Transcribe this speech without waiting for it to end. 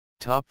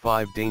Top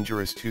 5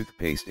 Dangerous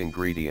Toothpaste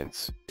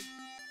Ingredients.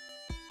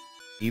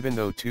 Even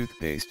though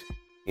toothpaste,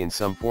 in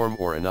some form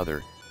or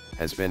another,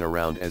 has been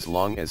around as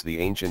long as the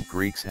ancient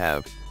Greeks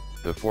have,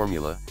 the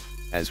formula,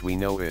 as we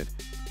know it,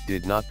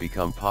 did not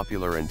become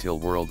popular until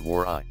World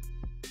War I.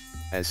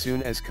 As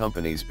soon as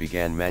companies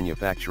began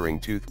manufacturing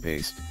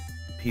toothpaste,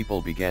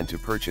 people began to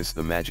purchase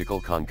the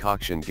magical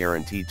concoction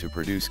guaranteed to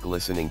produce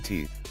glistening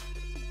teeth.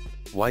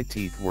 White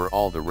teeth were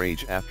all the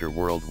rage after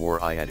World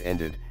War I had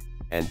ended,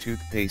 and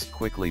toothpaste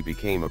quickly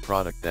became a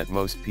product that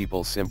most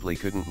people simply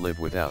couldn't live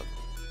without.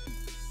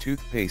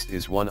 Toothpaste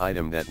is one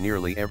item that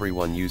nearly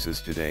everyone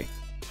uses today,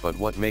 but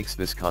what makes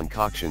this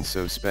concoction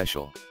so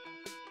special?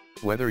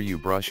 Whether you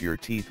brush your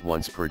teeth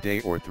once per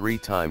day or 3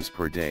 times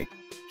per day,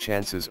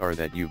 chances are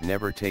that you've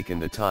never taken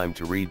the time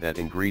to read that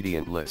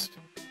ingredient list.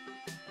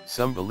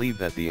 Some believe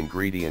that the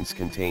ingredients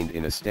contained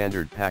in a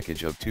standard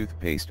package of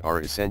toothpaste are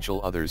essential,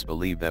 others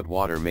believe that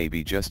water may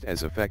be just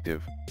as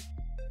effective.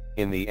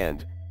 In the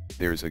end,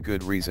 there's a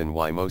good reason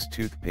why most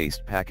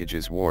toothpaste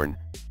packages warn,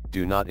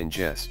 do not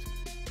ingest.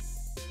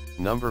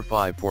 Number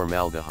 5.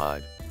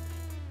 Formaldehyde.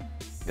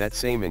 That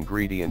same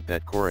ingredient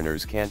that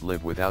coroners can't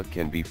live without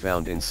can be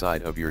found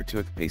inside of your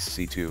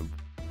toothpaste tube.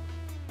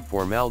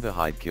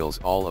 Formaldehyde kills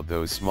all of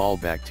those small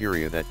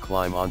bacteria that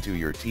climb onto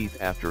your teeth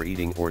after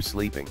eating or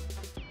sleeping.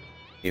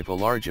 If a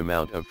large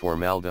amount of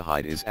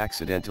formaldehyde is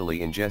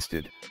accidentally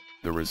ingested,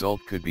 the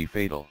result could be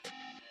fatal.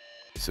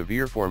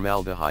 Severe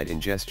formaldehyde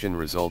ingestion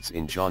results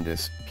in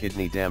jaundice,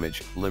 kidney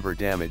damage, liver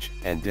damage,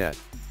 and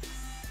death.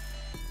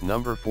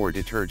 Number 4.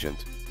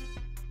 Detergent.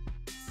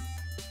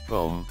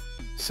 Foam,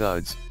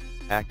 suds,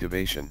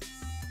 activation.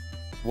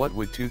 What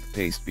would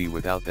toothpaste be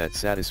without that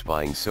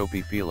satisfying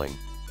soapy feeling?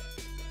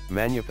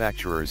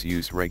 Manufacturers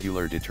use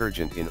regular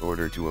detergent in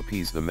order to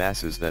appease the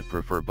masses that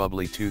prefer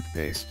bubbly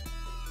toothpaste.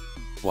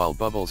 While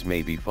bubbles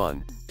may be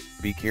fun,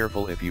 be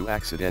careful if you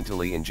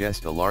accidentally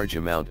ingest a large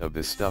amount of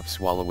this stuff.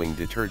 Swallowing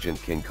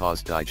detergent can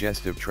cause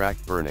digestive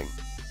tract burning.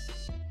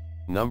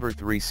 Number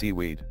 3.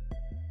 Seaweed.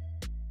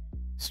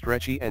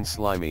 Stretchy and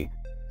slimy,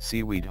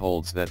 seaweed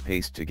holds that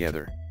paste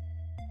together.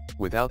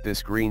 Without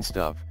this green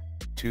stuff,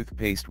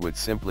 toothpaste would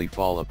simply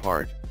fall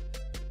apart.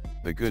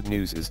 The good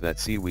news is that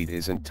seaweed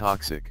isn't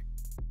toxic.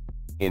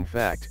 In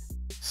fact,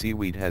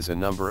 seaweed has a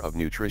number of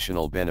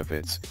nutritional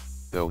benefits,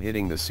 though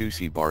hitting the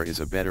sushi bar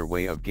is a better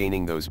way of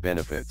gaining those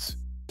benefits.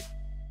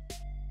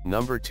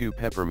 Number 2.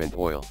 Peppermint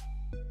oil.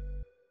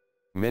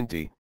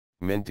 Minty,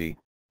 minty,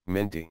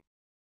 minty.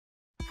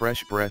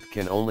 Fresh breath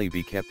can only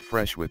be kept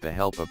fresh with the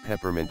help of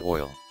peppermint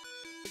oil.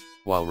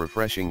 While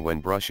refreshing when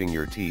brushing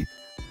your teeth,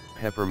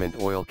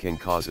 peppermint oil can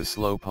cause a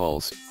slow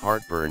pulse,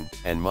 heartburn,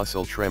 and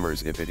muscle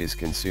tremors if it is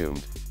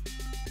consumed.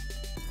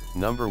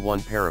 Number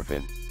 1.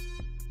 Paraffin.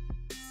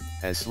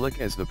 As slick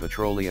as the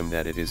petroleum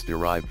that it is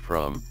derived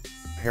from,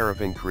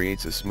 paraffin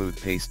creates a smooth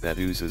paste that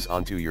oozes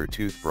onto your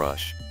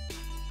toothbrush.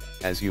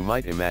 As you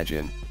might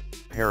imagine,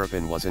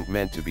 paraffin wasn't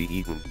meant to be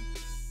eaten.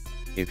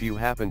 If you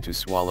happen to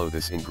swallow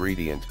this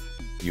ingredient,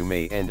 you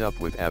may end up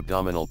with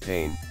abdominal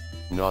pain,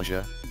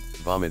 nausea,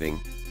 vomiting,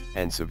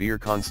 and severe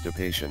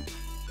constipation.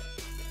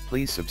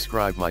 Please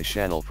subscribe my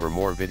channel for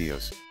more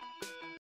videos.